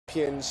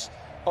Champions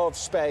of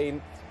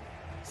Spain,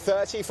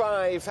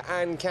 35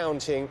 and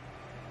counting.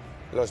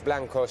 Los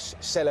Blancos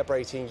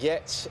celebrating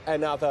yet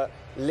another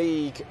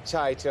league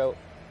title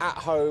at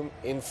home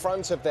in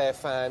front of their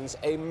fans.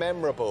 A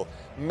memorable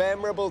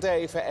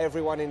day for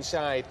everyone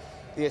inside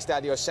the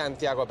Estadio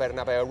Santiago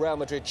Bernabeu. Real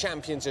Madrid,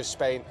 champions of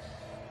Spain,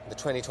 the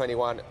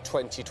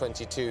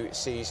 2021-2022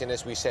 season.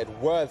 As we said,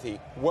 worthy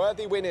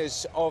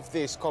winners of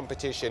this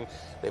competition.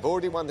 They've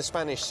already won the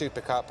Spanish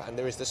Super Cup, and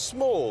there is the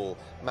small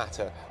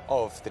matter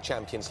of the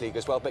Champions League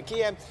as well. But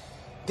Guillem,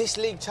 this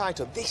league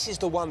title, this is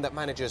the one that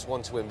managers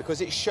want to win,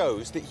 because it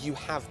shows that you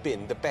have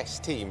been the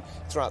best team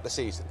throughout the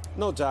season.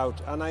 No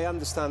doubt, and I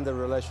understand the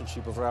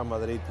relationship of Real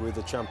Madrid with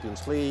the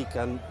Champions League,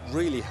 and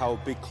really how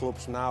big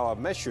clubs now are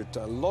measured,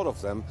 a lot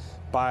of them,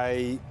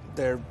 by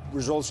their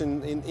results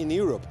in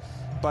Europe.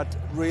 But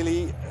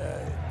really,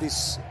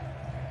 this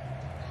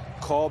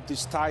cup,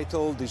 this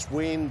title, this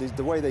win,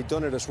 the way they've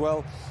done it as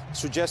well,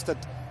 suggests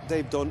that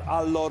they've done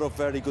a lot of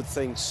very good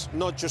things,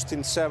 not just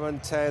in 7,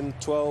 10,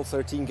 12,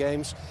 13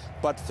 games,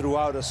 but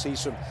throughout a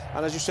season.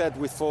 And as you said,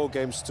 with 4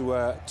 games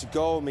to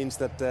go, means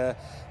that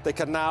they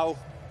can now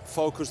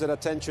focus their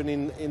attention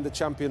in the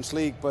Champions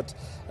League. But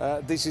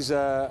this is,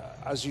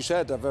 as you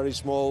said, a very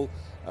small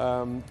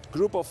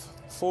group of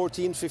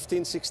 14,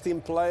 15,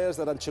 16 players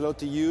that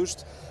Ancelotti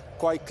used.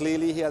 Quite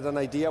clearly, he had an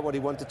idea what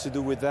he wanted to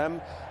do with them.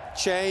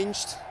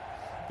 Changed,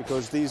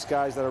 because these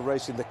guys that are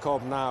racing the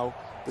cup now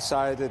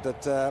decided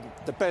that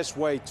the best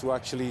way to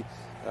actually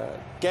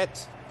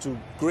get to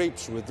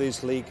grips with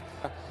this league,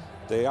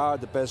 they are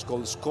the best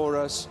goal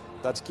scorers.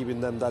 That's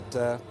giving them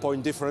that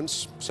point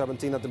difference,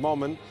 17 at the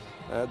moment.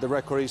 The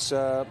record is,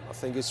 I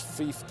think, is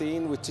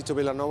 15 with Tito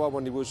Vilanova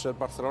when he was at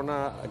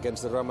Barcelona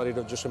against the Real Madrid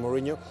of Jose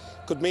Mourinho.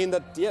 Could mean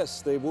that,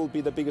 yes, they will be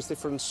the biggest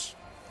difference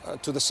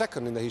to the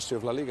second in the history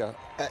of LaLiga.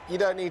 You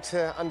don't need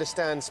to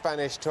understand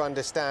Spanish to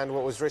understand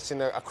what was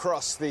written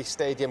across the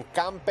stadium.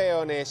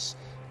 Campeones,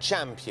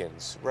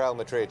 champions. Real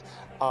Madrid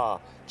are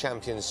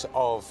champions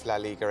of La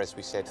Liga, as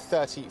we said.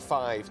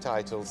 35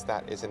 titles,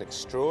 that is an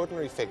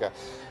extraordinary figure.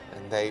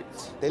 And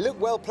they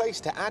look well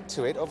placed to add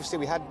to it. Obviously,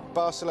 we had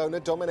Barcelona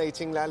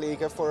dominating La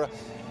Liga for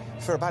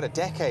about a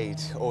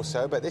decade or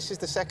so, but this is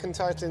the second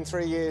title in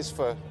 3 years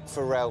for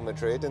Real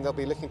Madrid, and they'll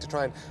be looking to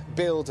try and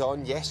build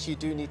on. Yes, you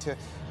do need to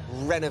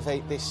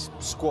renovate this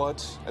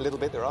squad a little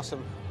bit. There are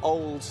some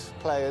old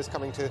players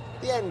coming to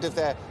the end of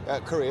their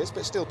careers,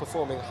 but still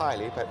performing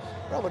highly. But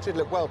Real Madrid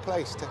look well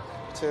placed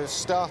to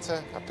start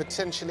a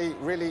potentially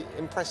really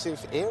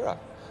impressive era.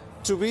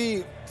 To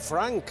be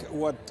frank,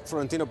 what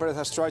Florentino Perez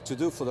has tried to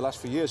do for the last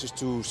few years is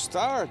to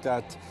start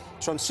that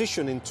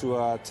transition into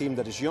a team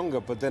that is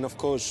younger, but then, of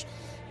course,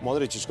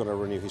 Modric is going to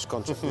renew his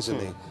contract, isn't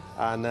he?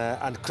 And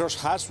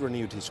Kroos has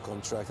renewed his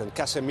contract, and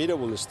Casemiro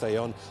will stay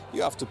on.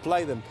 You have to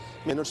play them.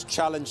 Minors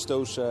challenge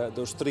those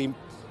 3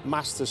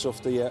 masters of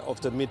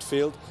the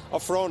midfield.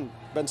 Up front,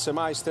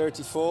 Benzema is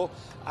 34,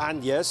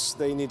 and yes,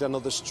 they need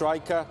another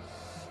striker.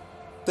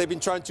 They've been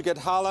trying to get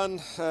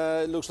Haaland.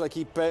 It looks like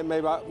he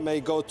may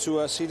go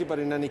to City, but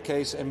in any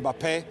case,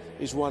 Mbappé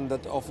is one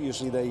that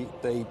obviously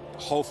they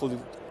hopefully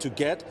to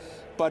get.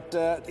 But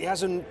they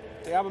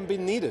haven't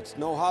been needed.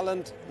 No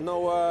Haaland,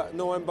 no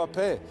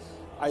Mbappé.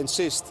 I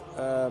insist,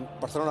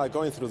 Barcelona are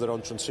going through their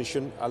own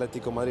transition.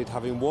 Atletico Madrid,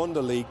 having won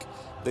the league,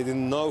 they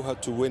didn't know how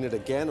to win it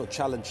again or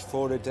challenge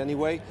for it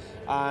anyway.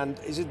 And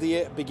is it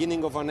the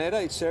beginning of an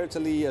era? It's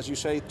certainly, as you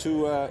say,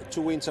 two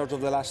wins out of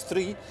the last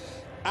 3.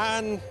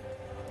 And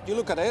you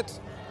look at it,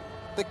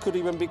 they could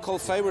even be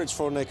called favourites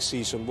for next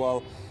season.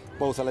 Well,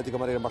 both Atletico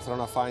Madrid and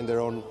Barcelona find their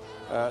own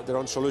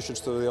solutions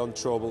to their own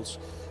troubles.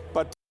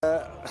 But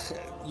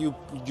you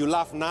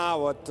laugh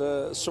now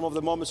at some of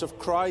the moments of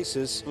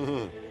crisis.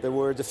 There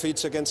were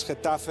defeats against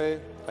Getafe,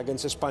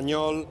 against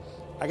Espanyol,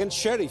 against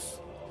Sheriff,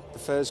 the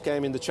first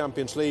game in the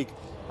Champions League.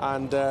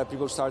 And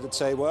people started to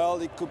say, well,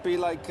 it could be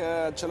like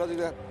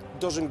Ancelotti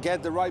doesn't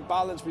get the right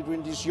balance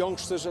between these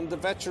youngsters and the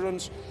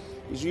veterans.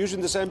 He's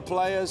using the same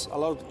players, a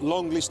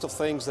long list of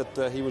things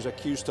that he was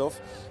accused of.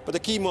 But the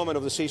key moment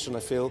of the season,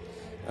 I feel,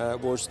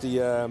 was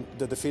the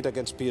defeat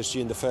against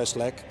PSG in the first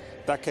leg.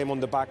 That came on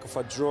the back of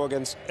a draw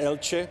against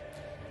Elche,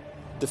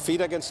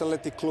 defeat against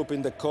Athletic Club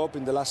in the Cup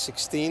in the last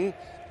 16,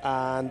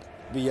 and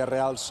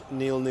Villarreal's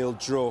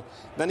 0-0 draw.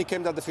 Then it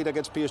came that defeat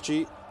against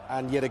PSG,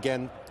 and yet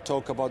again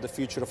talk about the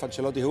future of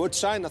Ancelotti, who had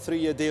signed a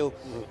 3-year deal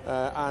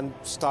and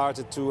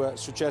started to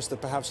suggest that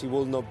perhaps he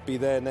will not be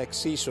there next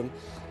season.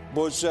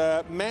 Was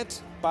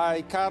met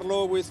by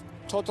Carlo with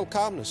total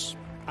calmness,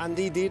 and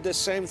he did the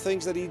same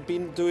things that he'd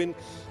been doing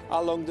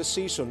along the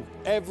season.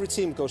 Every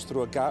team goes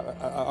through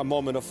a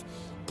moment of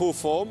poor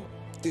form.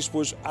 This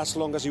was as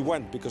long as he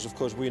went, because of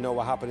course we know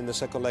what happened in the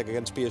second leg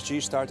against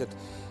PSG. Started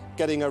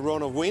getting a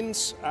run of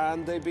wins,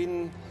 and they've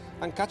been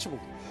uncatchable.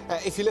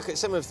 If you look at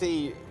some of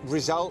the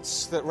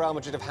results that Real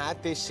Madrid have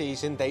had this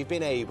season, they've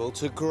been able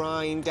to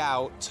grind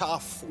out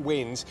tough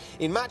wins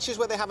in matches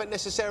where they haven't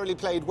necessarily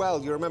played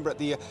well. You remember at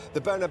the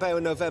Bernabeu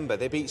in November,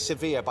 they beat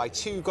Sevilla by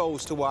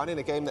 2-1 in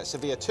a game that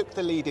Sevilla took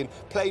the lead in,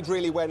 played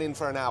really well in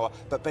for an hour,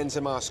 but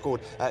Benzema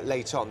scored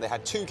late on. They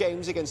had 2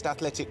 games against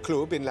Athletic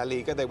Club in La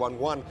Liga. They won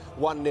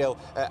 1-0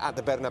 at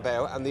the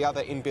Bernabeu, and the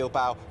other in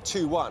Bilbao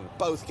 2-1.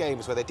 Both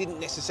games where they didn't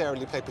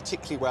necessarily play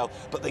particularly well,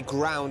 but they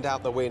ground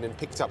out the win and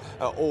picked up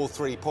all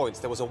 3 points.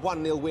 There was a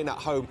 1-0 win at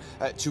home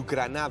to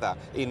Granada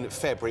in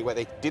February, where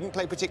they didn't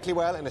play particularly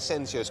well, and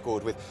Asensio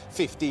scored with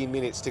 15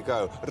 minutes to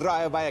go.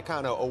 Rayo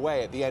Vallecano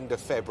away at the end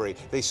of February.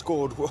 They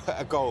scored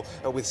a goal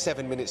with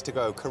 7 minutes to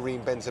go.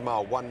 Karim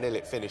Benzema, 1-0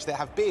 it finished. There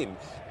have been,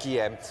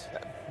 Guillem,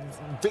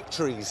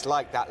 victories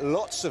like that,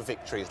 lots of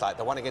victories like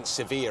the one against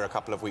Sevilla a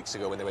couple of weeks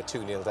ago when they were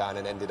 2-0 down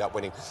and ended up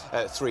winning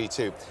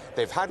 3-2.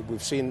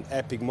 We've seen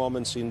epic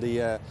moments in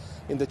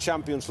the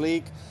Champions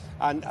League,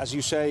 and as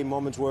you say,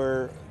 moments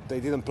where they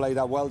didn't play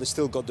that well, they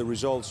still got the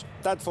results.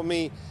 That for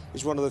me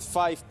is one of the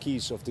 5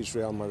 keys of this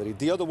Real Madrid.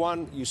 The other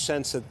one, you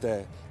sense it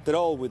there. They're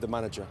all with the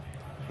manager.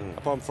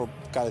 Apart from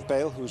Gareth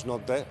Bale, who's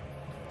not there,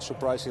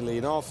 surprisingly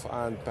enough,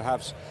 and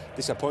perhaps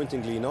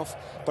disappointingly enough,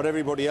 but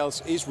everybody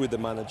else is with the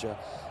manager.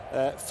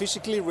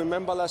 Physically,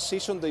 remember last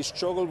season they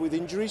struggled with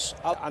injuries,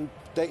 and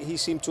he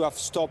seemed to have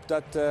stopped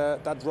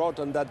that rot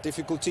and that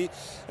difficulty.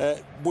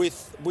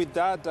 With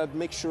that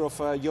mixture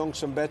of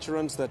youngs and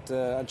veterans that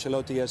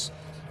Ancelotti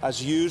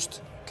has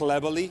used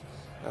cleverly.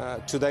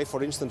 Today,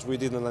 for instance, we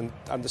didn't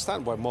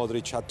understand why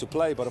Modric had to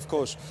play, but of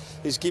course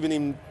he's giving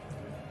him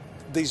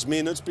these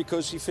minutes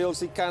because he feels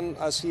he can,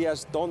 as he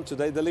has done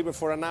today, deliver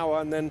for an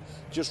hour and then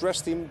just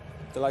rest him.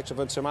 The likes of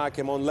Benzema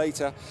came on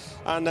later,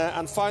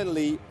 and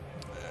finally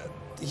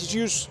he's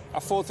used a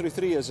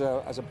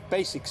 4-3-3 as a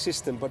basic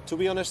system, but to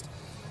be honest,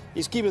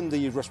 he's given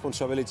the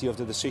responsibility of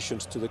the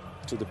decisions to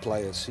the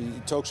players. He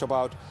talks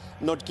about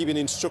not giving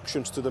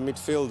instructions to the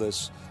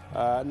midfielders,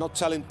 not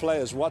telling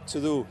players what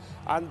to do,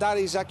 and that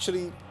is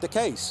actually the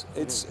case.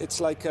 It's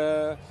like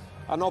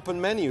an open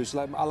menu, it's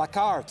like a la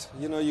carte.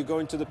 You know, you go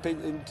into the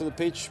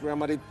pitch, Real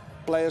Madrid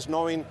players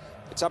knowing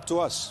it's up to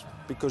us,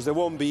 because there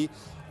won't be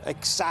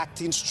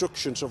exact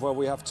instructions of what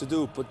we have to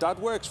do, but that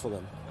works for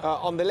them.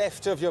 On the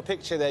left of your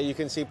picture there, you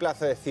can see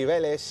Plaza de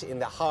Cibeles in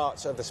the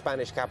heart of the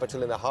Spanish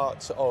capital, in the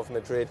heart of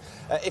Madrid.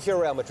 If you're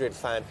a Real Madrid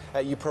fan,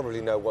 you probably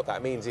know what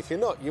that means. If you're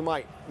not, you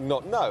might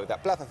not know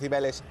that Plaza de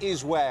Cibeles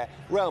is where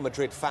Real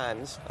Madrid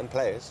fans and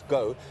players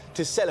go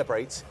to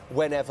celebrate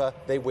whenever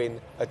they win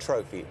a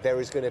trophy. There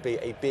is going to be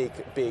a big,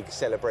 big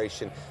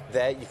celebration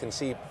there. You can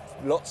see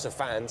lots of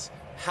fans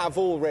have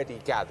already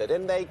gathered,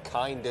 and they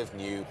kind of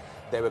knew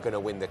they were going to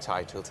win the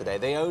title today.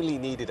 They only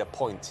needed a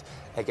point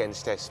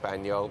against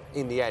Espanyol.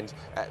 In the end,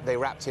 they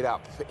wrapped it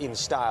up in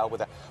style with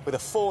a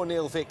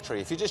 4-0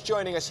 victory. If you're just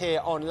joining us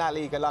here on La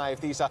Liga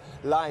Live, these are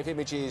live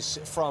images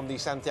from the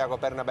Santiago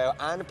Bernabeu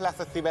and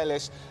Plaza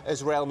Cibeles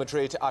as Real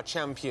Madrid are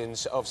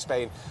champions of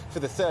Spain for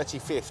the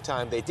 35th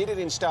time. They did it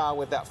in style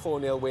with that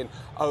 4-0 win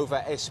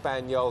over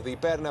Espanyol. The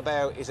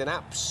Bernabeu is an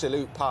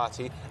absolute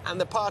party,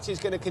 and the party is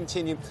going to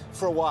continue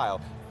for a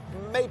while.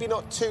 Maybe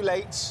not too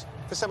late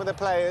for some of the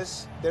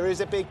players. There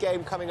is a big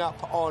game coming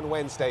up on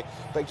Wednesday,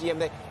 but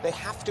Guillem, they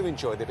have to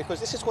enjoy it, because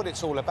this is what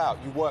it's all about.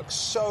 You work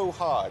so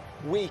hard,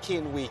 week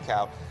in, week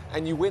out,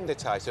 and you win the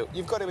title.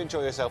 You've got to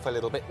enjoy yourself a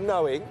little bit,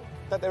 knowing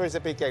that there is a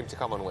big game to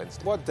come on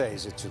Wednesday. What day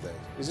is it today?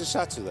 Is it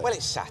Saturday? Well,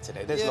 it's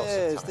Saturday. There's lots of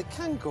time. Yes, they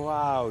can go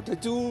out. They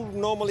do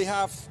normally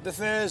have the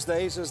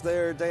Thursdays as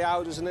their day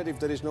out, isn't it, if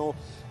there is no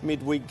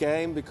midweek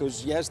game,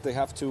 because, yes, they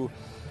have to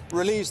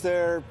release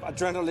their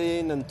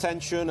adrenaline and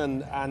tension,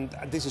 and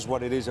this is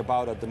what it is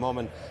about at the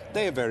moment.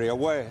 They are very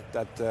aware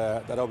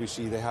that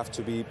obviously they have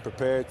to be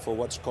prepared for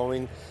what's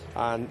coming,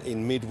 and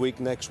in midweek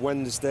next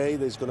Wednesday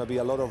there's going to be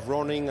a lot of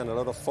running and a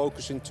lot of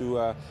focusing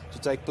to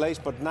take place.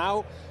 But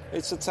now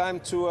it's a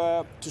time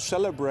to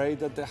celebrate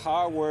that the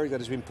hard work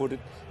that has been put in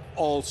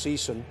all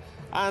season,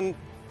 and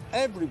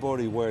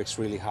everybody works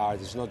really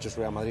hard. It's not just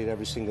Real Madrid,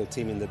 every single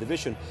team in the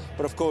division.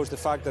 But of course, the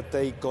fact that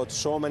they got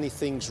so many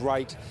things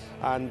right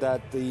and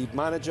that the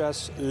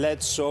managers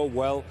led so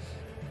well.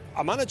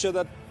 A manager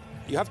that,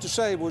 you have to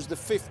say, was the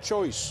 5th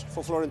choice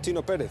for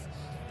Florentino Perez.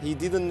 He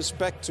didn't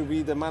expect to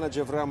be the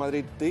manager of Real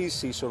Madrid this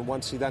season.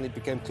 Once it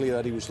became clear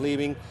that he was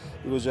leaving.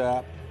 He was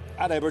at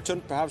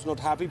Everton, perhaps not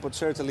happy, but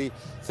certainly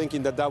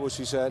thinking that was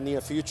his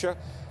near future.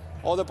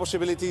 Other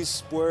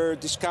possibilities were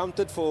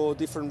discounted for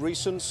different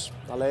reasons,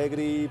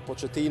 Allegri,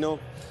 Pochettino,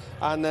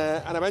 and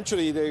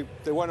eventually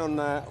they went on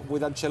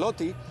with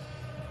Ancelotti.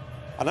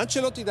 And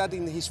Ancelotti, that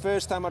in his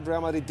first time at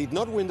Real Madrid did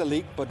not win the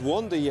league, but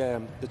won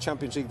the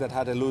Champions League that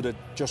had eluded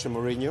Jose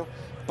Mourinho.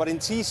 But in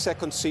his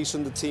second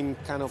season, the team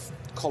kind of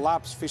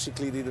collapsed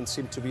physically, didn't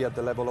seem to be at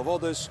the level of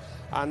others,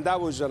 and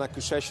that was an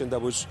accusation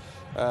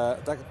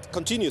that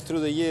continued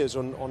through the years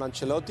on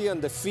Ancelotti,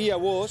 and the fear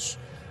was,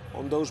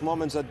 on those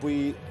moments that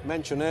we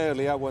mentioned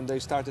earlier, when they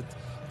started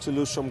to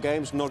lose some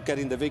games, not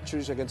getting the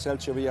victories against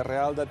Elche,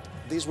 Villarreal, that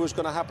this was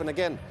going to happen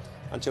again.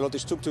 Ancelotti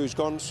stuck to his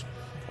guns,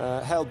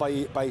 held by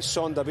his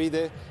son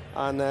Davide,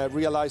 and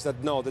realize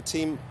that no, the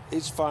team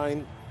is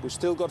fine. We've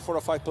still got 4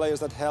 or 5 players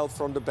that help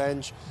from the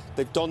bench.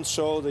 They've done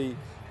so. The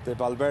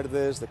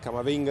Valverdes, the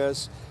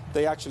Camavingas,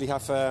 they actually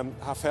have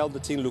helped the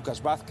team. Lucas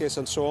Vázquez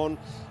and so on.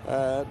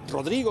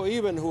 Rodrigo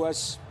even, who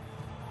has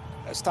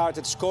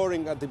started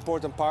scoring at the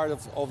important part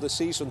of the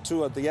season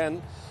too at the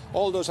end.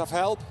 All those have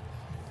helped.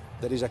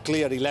 There is a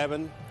clear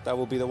 11. That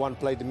will be the one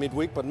played in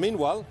midweek. But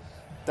meanwhile,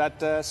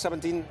 that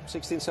 16,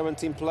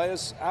 17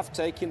 players have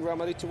taken Real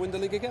Madrid to win the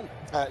league again.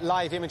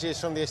 Live images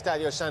from the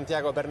Estadio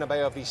Santiago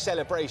Bernabéu of the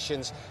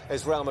celebrations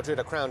as Real Madrid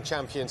are crowned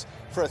champions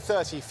for a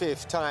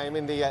 35th time.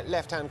 In the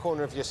left-hand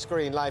corner of your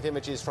screen, live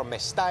images from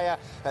Mestalla,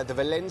 the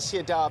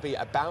Valencia derby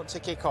about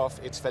to kick off.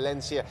 It's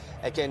Valencia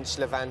against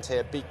Levante,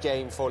 a big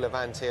game for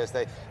Levante as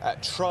they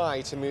try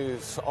to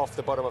move off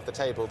the bottom of the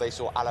table. They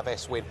saw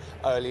Alaves win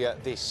earlier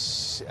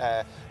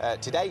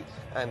today,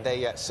 and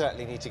they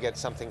certainly need to get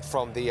something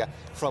from the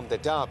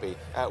derby.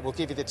 We'll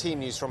give you the team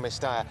news from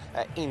Mestalla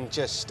in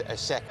just a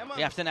sec.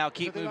 We have to now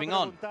keep moving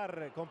on.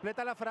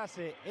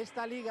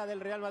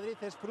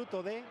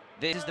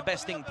 This is the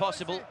best thing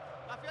possible,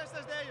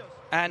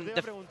 and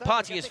the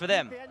party is for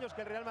them.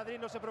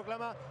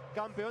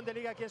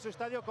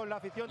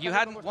 You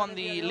hadn't won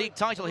the league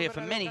title here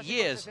for many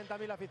years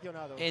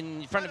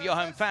in front of your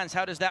home fans.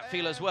 How does that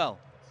feel as well?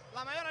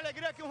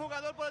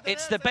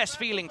 It's the best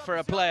feeling for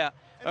a player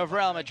of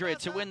Real Madrid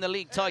to win the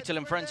league title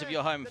in front of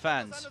your home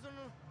fans.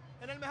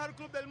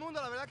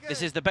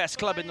 This is the best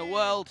club in the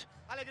world,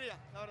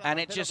 and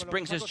it just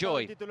brings us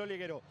joy.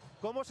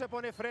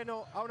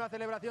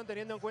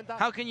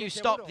 How can you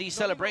stop these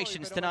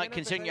celebrations tonight,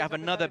 considering you have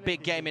another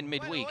big game in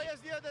midweek?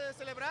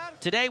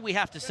 Today we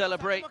have to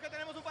celebrate,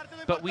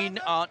 but we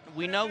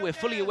know, we're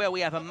fully aware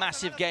we have a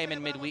massive game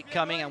in midweek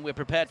coming, and we're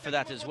prepared for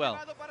that as well.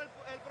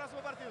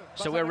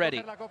 So we're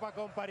ready.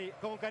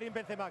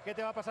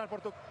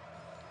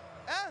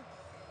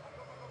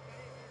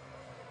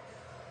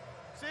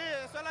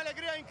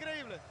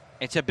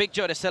 It's a big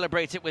joy to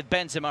celebrate it with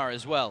Benzema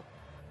as well.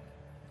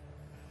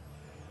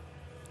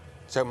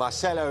 So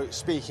Marcelo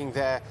speaking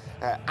there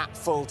at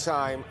full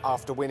time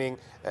after winning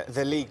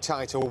the league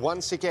title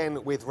once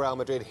again with Real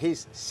Madrid,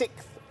 his 6th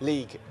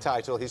league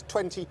title, his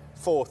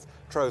 24th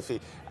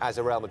trophy as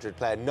a Real Madrid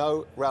player.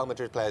 No Real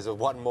Madrid players have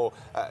won more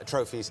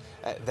trophies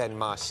than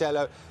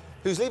Marcelo,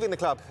 who's leaving the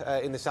club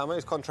in the summer.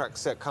 His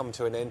contract's come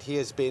to an end. He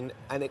has been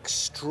an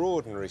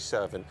extraordinary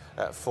servant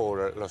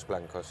for Los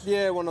Blancos.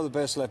 Yeah, one of the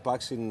best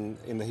left-backs in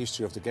the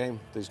history of the game.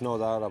 There's no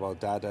doubt about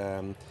that.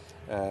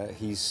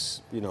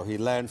 He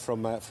learned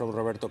from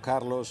Roberto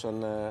Carlos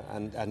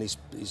and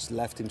he's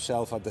left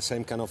himself at the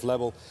same kind of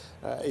level.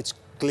 It's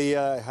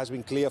clear, it has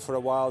been clear for a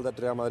while that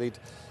Real Madrid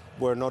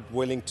were not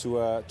willing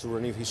to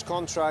renew his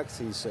contract.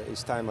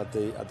 His time at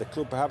the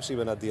club, perhaps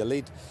even at the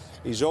elite,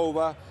 is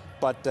over.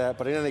 But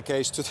in any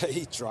case, today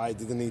he tried,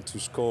 didn't need to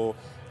score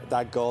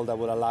that goal that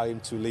would allow him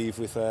to leave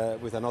with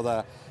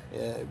another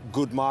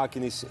good mark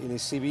in his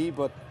CV.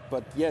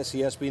 But yes,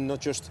 he has been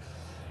not just,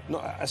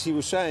 as he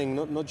was saying,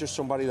 not just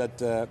somebody that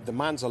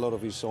demands a lot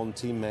of his own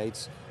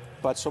teammates,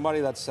 but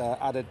somebody that's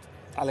added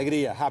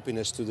alegría,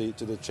 happiness to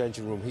the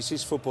changing room. He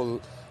sees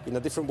football in a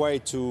different way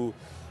to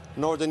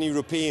Northern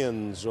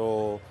Europeans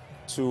or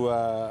to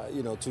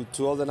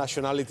all the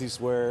nationalities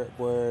where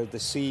they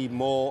see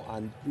more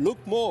and look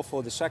more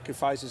for the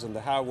sacrifices and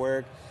the hard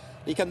work.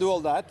 He can do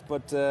all that,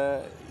 but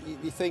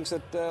he thinks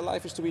that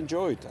life is to be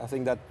enjoyed. I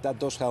think that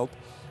does help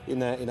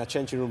in a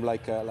changing room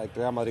like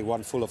Real Madrid,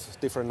 one full of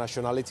different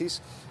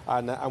nationalities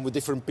and with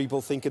different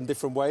people thinking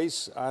different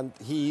ways. And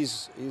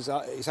his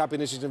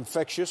happiness is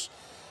infectious.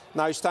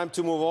 Now it's time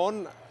to move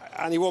on,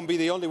 and he won't be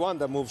the only one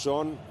that moves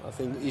on. I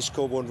think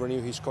Isco won't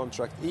renew his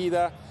contract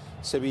either.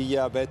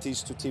 Sevilla,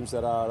 Betis, 2 teams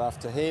that are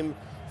after him.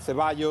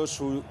 Ceballos,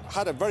 who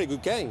had a very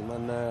good game,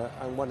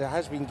 and when he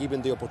has been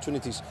given the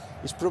opportunities,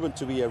 he's proven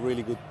to be a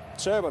really good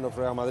servant of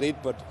Real Madrid,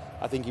 but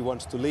I think he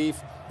wants to leave.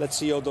 Let's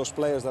see all those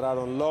players that are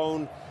on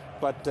loan,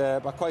 but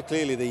quite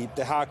clearly the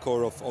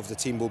hardcore of the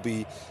team will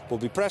be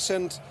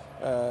present,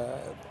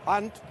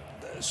 and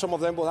some of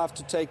them will have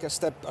to take a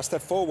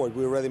step forward.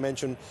 We already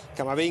mentioned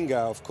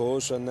Camavinga, of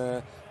course,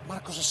 and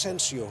Marcos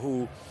Asensio,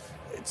 who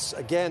it's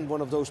again one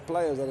of those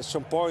players that at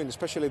some point,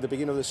 especially at the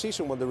beginning of the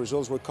season when the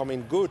results were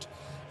coming good,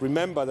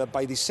 remember that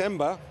by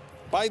December,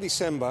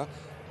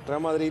 Real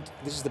Madrid,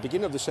 this is the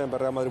beginning of December,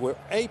 Real Madrid were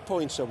 8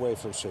 points away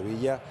from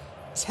Sevilla,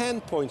 10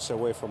 points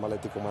away from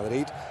Atletico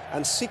Madrid,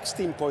 and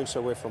 16 points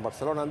away from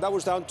Barcelona. And that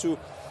was down to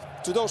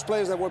those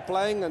players that were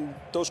playing and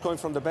those coming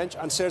from the bench,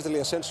 and certainly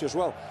Asensio as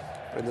well.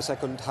 But in the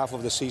second half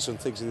of the season,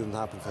 things didn't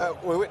happen for him.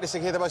 We're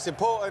witnessing here the most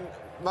important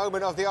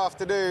moment of the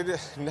afternoon.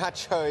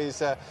 Nacho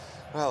is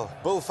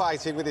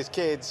bullfighting with his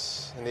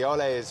kids, and the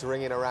ole is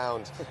ringing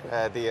around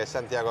the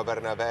Santiago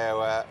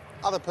Bernabéu.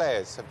 Other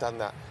players have done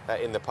that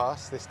in the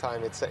past. This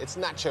time it's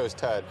Nacho's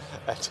turn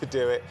to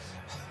do it.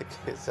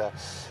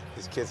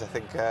 His kids, I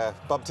think,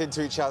 bumped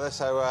into each other,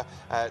 so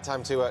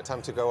time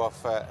to go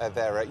off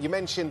there. You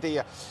mentioned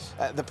the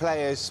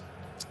players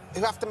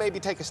who have to maybe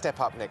take a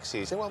step up next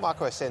season. Well,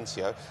 Marco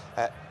Asensio,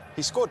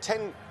 He scored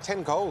 10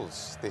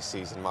 goals this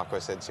season, Marco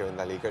Asensio, in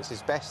La Liga. It's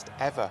his best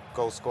ever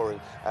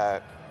goal-scoring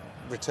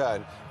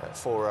return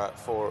for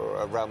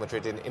Real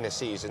Madrid in a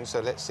season. So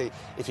let's see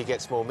if he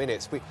gets more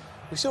minutes.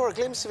 We saw a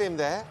glimpse of him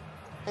there.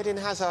 Eden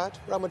Hazard.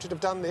 Real Madrid have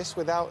done this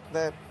without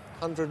their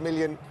 €100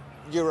 million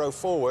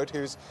forward,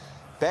 who's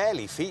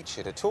barely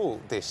featured at all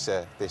this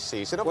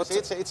season.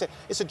 Obviously,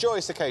 it's a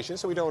joyous occasion,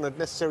 so we don't want to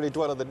necessarily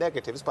dwell on the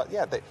negatives. But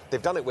yeah,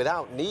 they've done it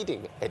without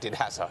needing Eden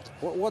Hazard.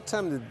 What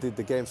time did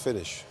the game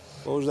finish?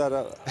 What was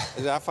that?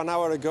 Half an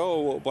hour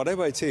ago, or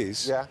whatever it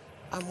is. Yeah.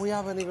 And we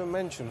haven't even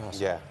mentioned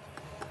Hazard. Yeah.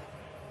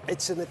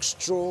 It's an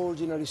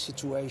extraordinary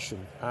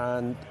situation,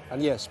 and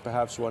yes,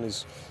 perhaps one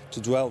is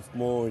to dwell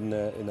more in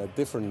a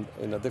different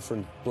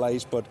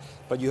place. But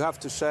you have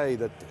to say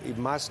that it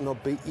must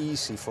not be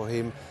easy for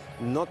him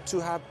not to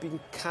have been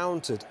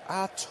counted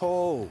at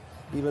all,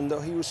 even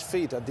though he was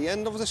fit. At the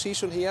end of the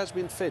season, he has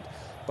been fit,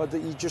 but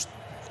he just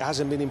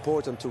hasn't been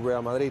important to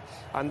Real Madrid,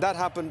 and that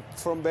happened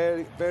from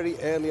very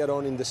earlier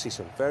on in the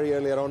season. Very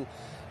earlier on,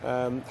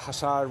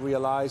 Hazard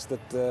realised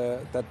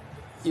that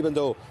even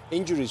though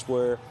injuries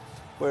were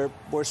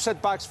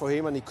setbacks for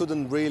him, and he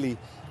couldn't really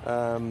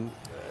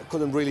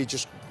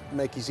just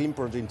make his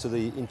imprint into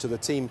the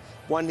team.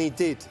 When he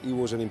did, he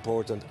wasn't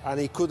important, and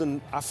he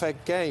couldn't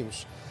affect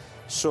games.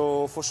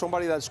 So for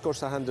somebody that's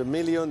cost 100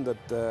 million, that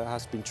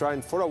has been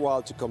trying for a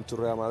while to come to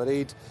Real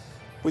Madrid,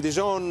 with his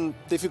own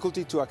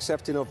difficulty to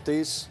accepting of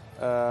this,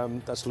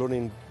 that's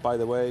learning, by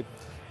the way,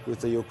 with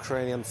the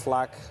Ukrainian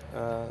flag,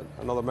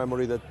 another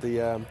memory that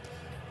the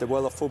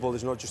world of football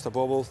is not just a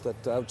bubble,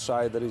 that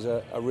outside there is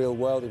a real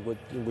world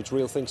in which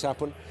real things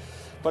happen.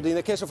 But in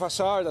the case of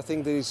Hazard, I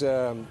think there is,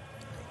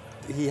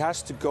 he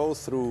has to go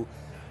through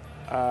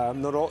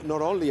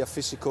not only a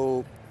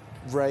physical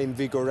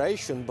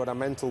reinvigoration, but a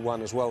mental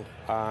one as well.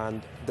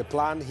 And the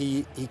plan,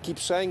 he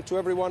keeps saying to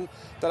everyone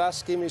that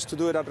asks him, is to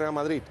do it at Real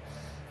Madrid.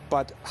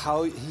 But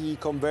how he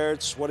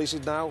converts, what is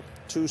it now,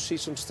 2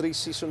 seasons, 3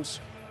 seasons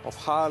of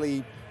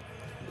hardly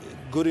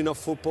good enough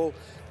football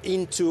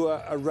into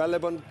a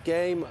relevant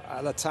game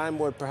at a time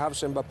where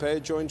perhaps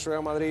Mbappé joins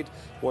Real Madrid,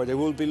 where they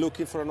will be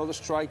looking for another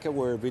striker,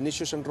 where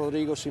Vinicius and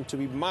Rodrigo seem to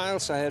be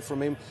miles ahead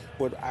from him,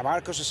 where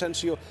Marcos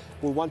Asensio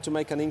will want to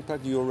make an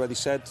impact. You already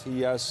said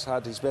he has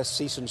had his best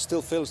season.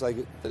 Still feels like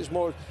there's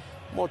more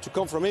to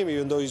come from him,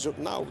 even though he's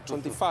now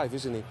 25,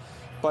 isn't he?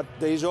 But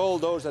there's all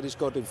those that he's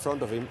got in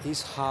front of him.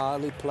 He's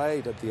hardly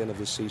played at the end of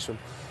this season.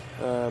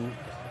 And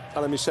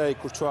let me say,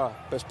 Courtois,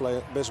 best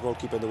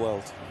goalkeeper in the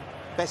world.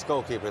 Best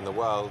goalkeeper in the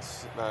world,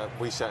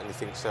 we certainly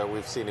think so.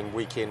 We've seen him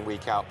week in,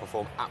 week out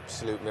perform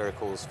absolute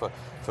miracles for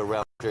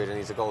Real Madrid, and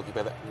he's a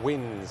goalkeeper that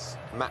wins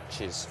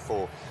matches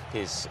for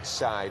his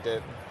side.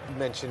 You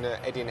mentioned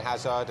Eden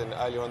Hazard, and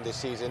earlier on this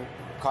season,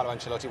 Carlo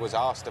Ancelotti was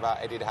asked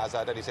about Eden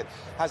Hazard, and he said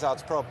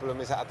Hazard's problem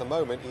is that at the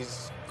moment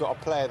he's got a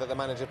player that the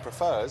manager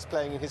prefers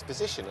playing in his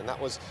position, and that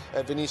was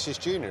Vinicius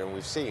Junior. And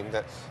we've seen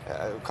that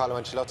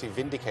Carlo Ancelotti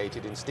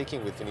vindicated in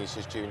sticking with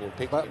Vinicius Junior and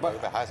picking him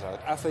over Hazard.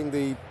 I think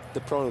the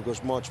problem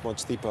goes much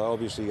deeper.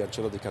 Obviously,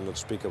 Ancelotti cannot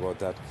speak about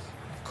that.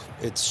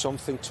 It's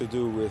something to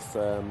do with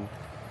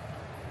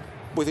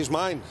his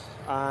mind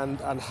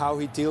and how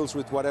he deals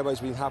with whatever has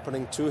been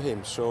happening to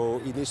him. So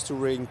he needs to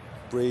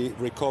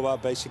recover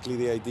basically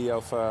the idea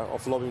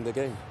of loving the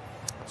game.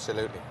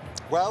 Absolutely.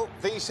 Well,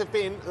 these have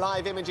been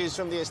live images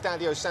from the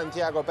Estadio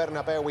Santiago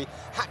Bernabeu. We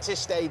had to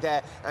stay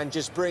there and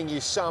just bring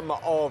you some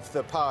of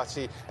the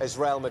party as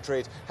Real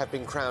Madrid have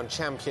been crowned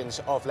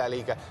champions of La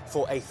Liga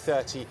for a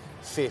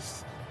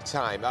 35th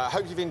time. I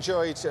hope you've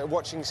enjoyed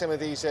watching some of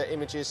these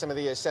images, some of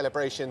the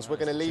celebrations. We're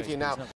going to leave you now